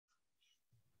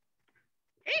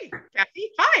Hi,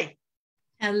 Kathy. Hi.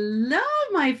 Hello,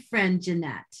 my friend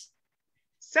Jeanette.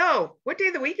 So, what day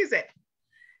of the week is it?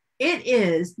 It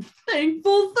is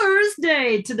Thankful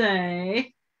Thursday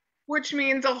today. Which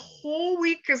means a whole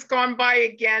week has gone by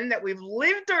again that we've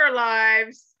lived our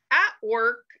lives at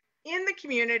work, in the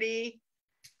community,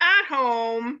 at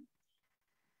home,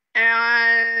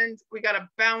 and we got a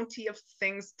bounty of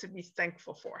things to be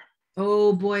thankful for.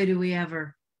 Oh boy, do we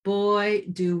ever. Boy,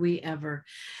 do we ever.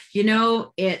 You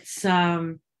know, it's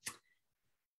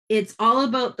all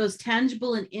about those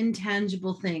tangible and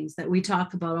intangible things that we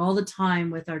talk about all the time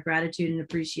with our gratitude and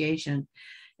appreciation.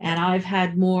 And I've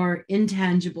had more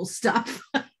intangible stuff.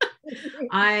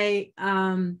 As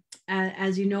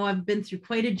you know, I've been through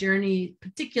quite a journey,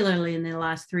 particularly in the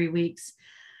last 3 weeks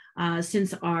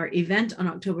since our event on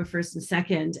October 1st and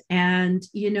 2nd. And,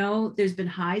 you know, there's been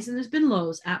highs and there's been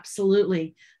lows,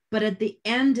 absolutely. But at the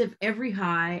end of every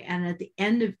high and at the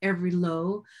end of every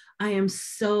low, I am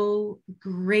so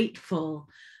grateful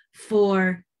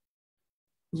for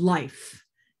life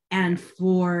and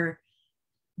for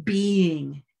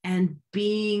being and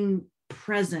being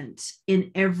present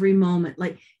in every moment.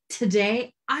 Like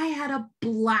today, I had a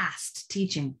blast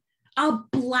teaching, a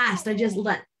blast. I just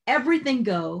let everything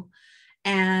go.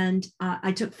 And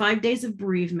I took 5 days of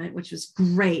bereavement, which was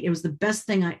great. It was the best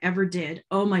thing I ever did.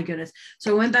 Oh my goodness.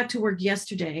 So I went back to work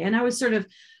yesterday and I was sort of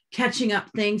catching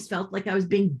up things, felt like I was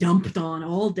being dumped on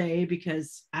all day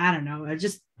because I don't know.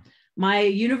 My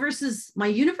universe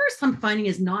I'm finding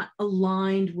is not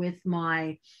aligned with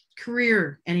my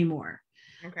career anymore.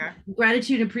 Okay.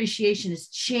 Gratitude and appreciation has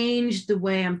changed the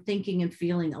way I'm thinking and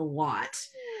feeling a lot.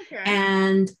 Okay.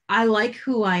 And I like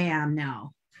who I am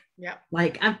now. Yeah.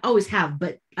 Like I've always have,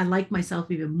 but I like myself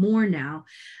even more now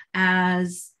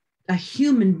as a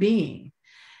human being.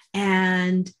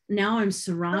 And now I'm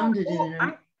surrounded in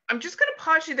it. I'm just going to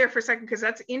pause you there for a second because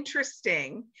that's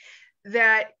interesting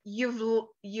that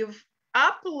you've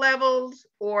up leveled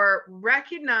or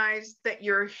recognized that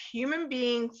you're a human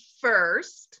being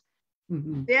first.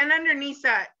 Mm-hmm. Then underneath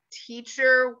that,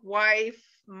 teacher, wife,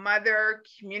 mother,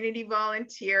 community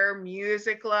volunteer,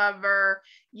 music lover,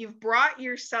 you've brought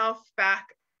yourself back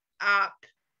up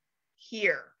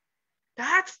here.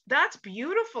 That's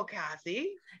beautiful, Kathy.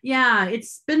 Yeah,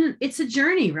 it's a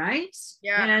journey, right?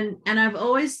 Yeah. And I've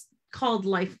always called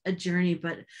life a journey,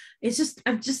 but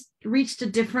I've just reached a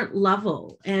different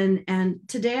level. And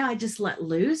today I just let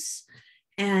loose.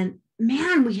 And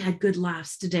man, we had good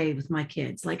laughs today with my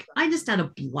kids. Like I just had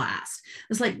a blast.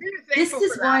 It's like, this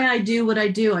is why I do what I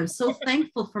do. I'm so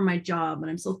thankful for my job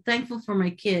and I'm so thankful for my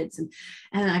kids. And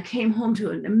I came home to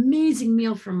an amazing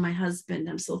meal from my husband.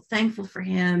 I'm so thankful for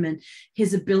him and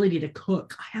his ability to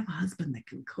cook. I have a husband that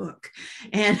can cook.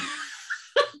 And,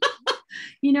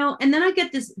 you know, and then I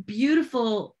get this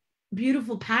beautiful,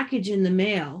 beautiful package in the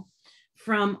mail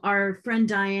from our friend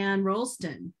Diane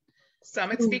Rolston.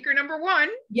 Summit speaker number 1.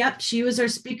 Yep, she was our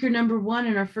speaker number 1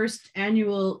 in our first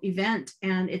annual event,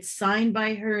 and it's signed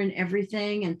by her and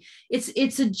everything. And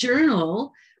it's a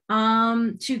journal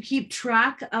to keep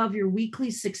track of your weekly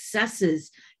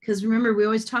successes. Because remember, we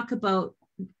always talk about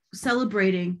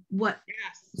celebrating our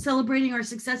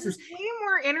successes. There's way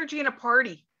more energy in a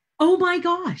party. Oh my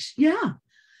gosh, yeah.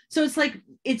 So it's like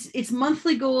it's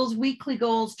monthly goals, weekly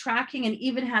goals, tracking, and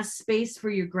even has space for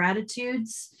your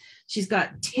gratitudes. She's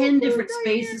got 10 different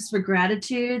spaces for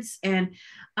gratitudes. And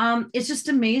it's just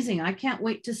amazing. I can't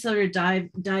wait to sort of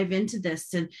dive into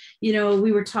this. And, you know,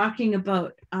 we were talking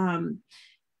about,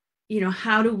 you know,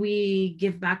 how do we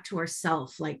give back to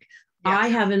ourselves? Like I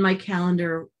have in my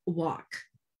calendar walk.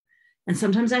 And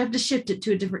sometimes I have to shift it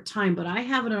to a different time, but I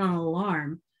have it on an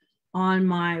alarm on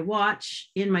my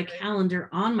watch, in my calendar,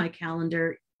 on my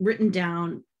calendar, written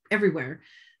down everywhere,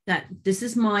 that this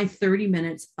is my 30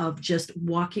 minutes of just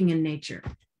walking in nature.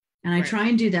 And I try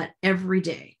and do that every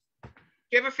day. Do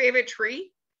you have a favorite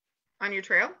tree on your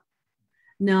trail?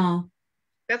 No.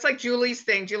 That's like Julie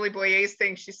Boyer's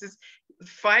thing. She says,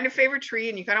 find a favorite tree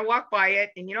and you kind of walk by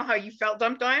it. And you know how you felt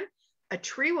dumped on? A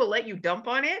tree will let you dump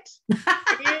on it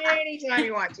anytime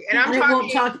you want to. And I'm talking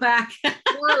won't talk back.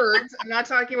 words. I'm not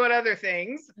talking about other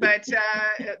things, but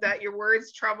that your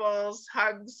words, troubles,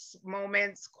 hugs,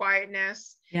 moments,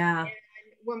 quietness. Yeah.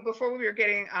 And before we were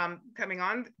getting coming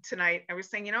on tonight, I was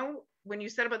saying, you know, when you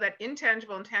said about that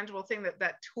intangible and tangible thing,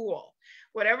 that tool,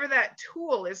 whatever that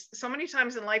tool is, so many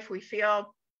times in life we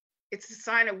feel it's a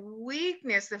sign of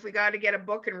weakness if we got to get a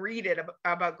book and read it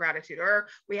about gratitude, or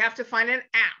we have to find an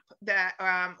app that,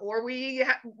 or we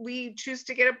choose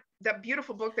to get that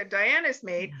beautiful book that Diane has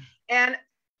made. And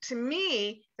to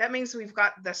me, that means we've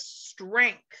got the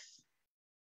strength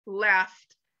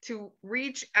left to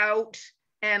reach out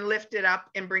and lift it up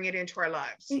and bring it into our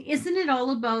lives. Isn't it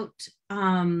all about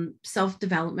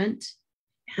self-development?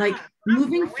 Yeah, Like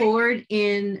moving forward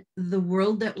in the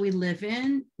world that we live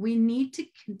in, we need to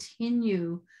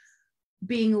continue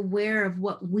being aware of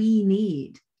what we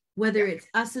need, whether it's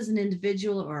us as an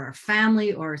individual or our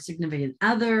family or a significant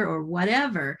other or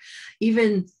whatever.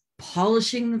 Even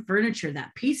polishing the furniture,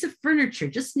 that piece of furniture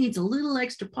just needs a little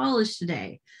extra polish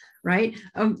today, right?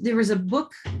 There was a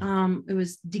book, it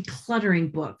was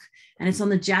decluttering book, and it's on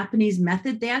the Japanese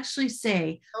method. They actually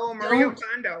say, Marie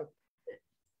Kondo.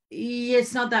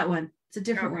 It's not that one. It's a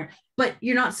different one. But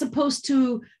you're not supposed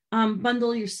to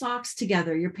bundle your socks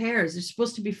together, your pairs. They're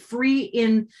supposed to be free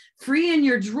in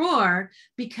your drawer,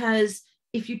 because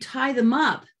if you tie them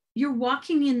up, you're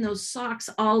walking in those socks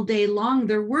all day long.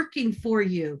 They're working for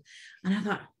you. And I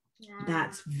thought,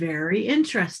 that's very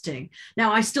interesting.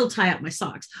 Now, I still tie up my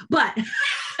socks, but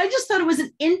I just thought it was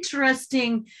an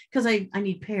interesting, because I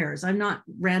need pairs. I'm not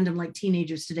random like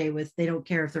teenagers today with, they don't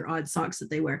care if they're odd socks that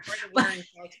they wear.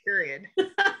 Period.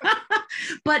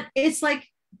 But it's like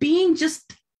being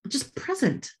just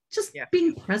present,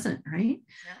 being present, right?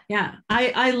 Yeah.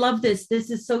 I love this.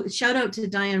 This is so, shout out to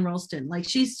Diane Ralston. Like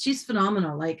she's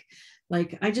phenomenal. Like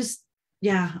I just,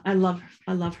 I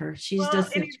love her. She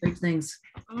does such great things.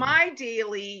 My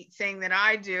daily thing that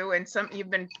I do, and some you've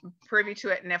been privy to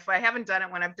it, and if I haven't done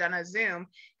it when I've done a Zoom,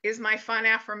 is my fun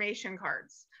affirmation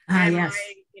cards. And yes.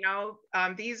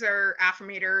 These are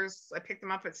affirmators. I picked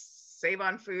them up at Save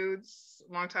on Foods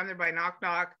a long time. They're by Knock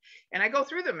Knock, and I go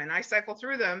through them and I cycle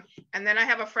through them. And then I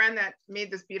have a friend that made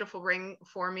this beautiful ring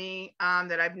for me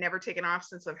that I've never taken off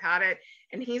since I've had it,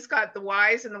 and he's got the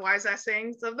whys and the wise ass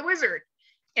sayings of the wizard.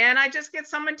 And I just get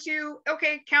someone to,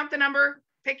 count the number,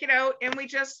 pick it out, and we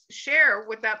just share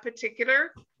with that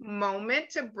particular moment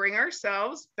to bring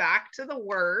ourselves back to the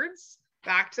words.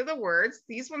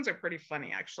 These ones are pretty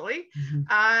funny, actually.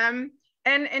 Mm-hmm.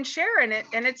 And share in it.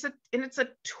 And it's a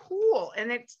tool.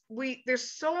 And there's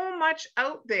so much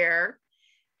out there.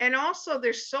 And also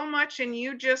there's so much in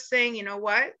you just saying, you know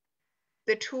what?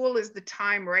 The tool is the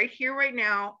time right here, right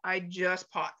now. I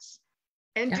just pause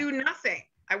and do nothing.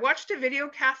 I watched a video,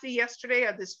 Kathy, yesterday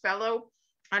of this fellow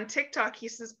on TikTok. He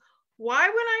says, why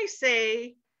when I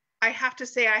say, I have to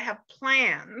say I have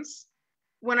plans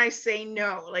when I say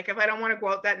no? Like if I don't want to go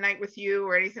out that night with you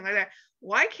or anything like that,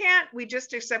 why can't we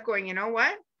just accept going, you know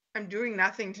what? I'm doing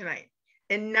nothing tonight,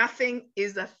 and nothing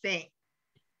is a thing.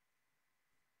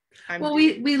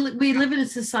 We live in a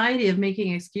society of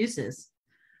making excuses.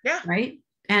 Yeah. Right.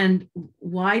 And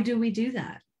why do we do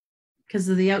that? Because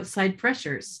of the outside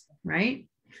pressures, right?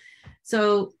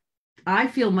 So I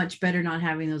feel much better not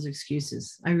having those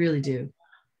excuses. I really do.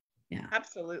 Yeah.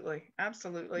 Absolutely. Yeah.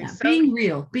 So, being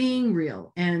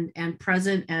real and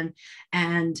present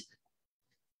and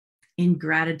in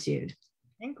gratitude.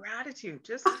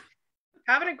 Just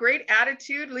having a great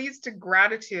attitude leads to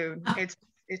gratitude. It's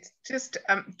just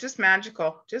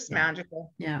magical.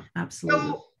 Magical. Yeah, absolutely.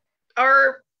 So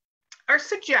our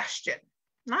suggestion,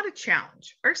 not a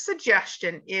challenge, our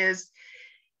suggestion is,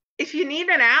 if you need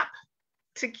an app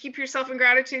to keep yourself in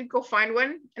gratitude, go find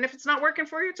one. And if it's not working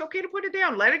for you, it's okay to put it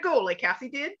down. Let it go, like Kathy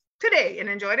did today and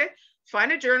enjoyed it.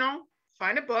 Find a journal,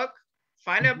 find a book,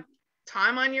 find a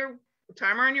timer on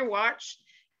your watch.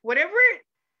 Whatever it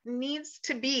needs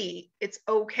to be, it's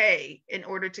okay in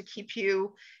order to keep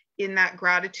you in that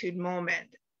gratitude moment.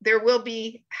 There will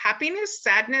be happiness,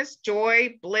 sadness,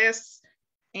 joy, bliss,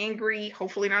 angry,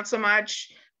 hopefully not so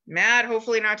much, mad,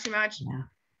 hopefully not too much. Yeah.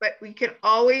 But we can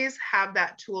always have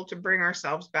that tool to bring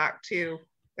ourselves back to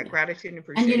that gratitude and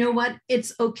appreciation. And you know what?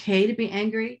 It's okay to be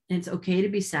angry and it's okay to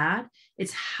be sad.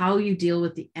 It's how you deal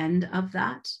with the end of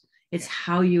that. It's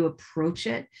how you approach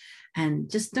it. And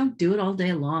just don't do it all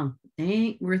day long. It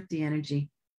ain't worth the energy.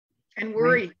 And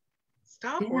worry. Right?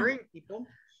 Stop worrying, people.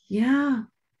 Yeah.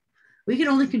 We can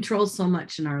only control so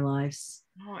much in our lives.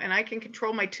 Oh, and I can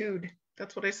control my tude.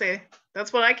 That's what I say.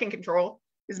 That's what I can control.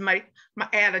 Is my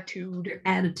attitude. Your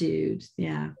attitude.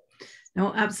 Yeah.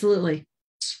 No, absolutely.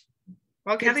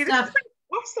 Well, Kathy, this has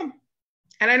been awesome.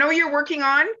 And I know you're working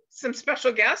on some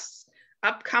special guests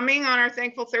upcoming on our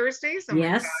Thankful Thursdays. And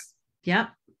yes.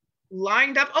 Yep.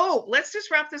 Lined up. Oh, let's just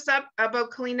wrap this up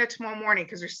about Kalina tomorrow morning,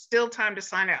 because there's still time to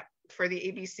sign up for the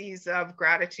ABCs of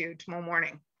Gratitude tomorrow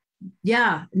morning.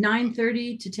 Yeah,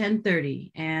 9:30 to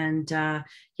 10:30. And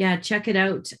check it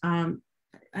out.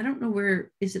 I don't know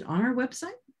where, is it on our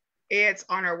website? It's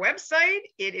on our website.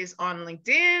 It is on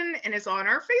LinkedIn, and it's on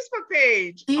our Facebook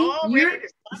page. All ready to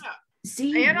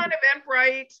sign up. And on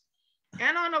Eventbrite,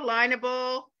 and on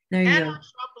Alignable, and on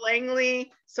Shop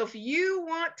Langley. So if you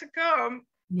want to come,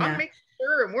 I'm making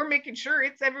sure, and we're making sure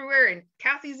it's everywhere. And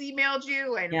Kathy's emailed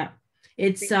you, and yeah,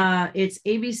 it's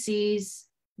ABC's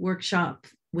workshop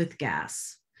with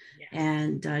gas. Yes.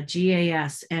 And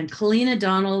GAS, and Kalina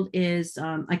Donald is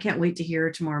I can't wait to hear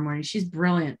her tomorrow morning. She's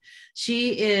brilliant.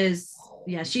 She is,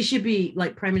 yeah, she should be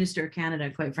like Prime Minister of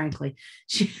Canada, quite frankly.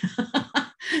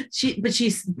 But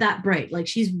she's that bright. Like,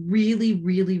 she's really,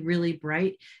 really, really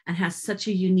bright, and has such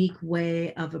a unique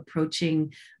way of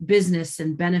approaching business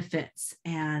and benefits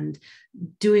and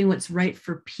doing what's right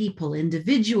for people,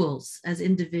 individuals as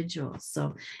individuals.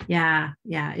 So yeah.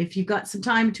 If you've got some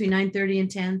time between 9:30 and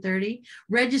 10:30,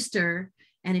 register.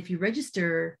 And if you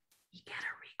register, you get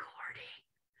a recording.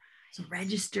 So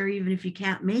register even if you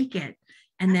can't make it.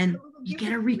 And then you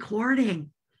get a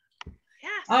recording.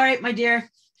 Yes. All right, my dear.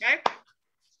 Okay.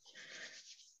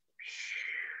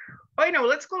 Oh, no,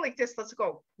 let's go like this. Let's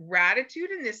go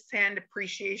gratitude in this hand,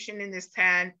 appreciation in this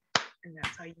hand. And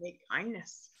that's how you make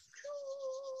kindness.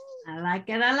 I like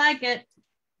it.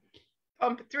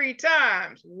 Pump it 3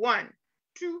 times. 1,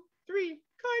 2, 3.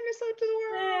 Kindness out to the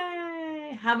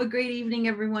world. Yay. Have a great evening,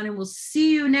 everyone. And we'll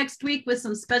see you next week with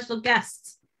some special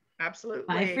guests. Absolutely.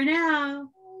 Bye for now.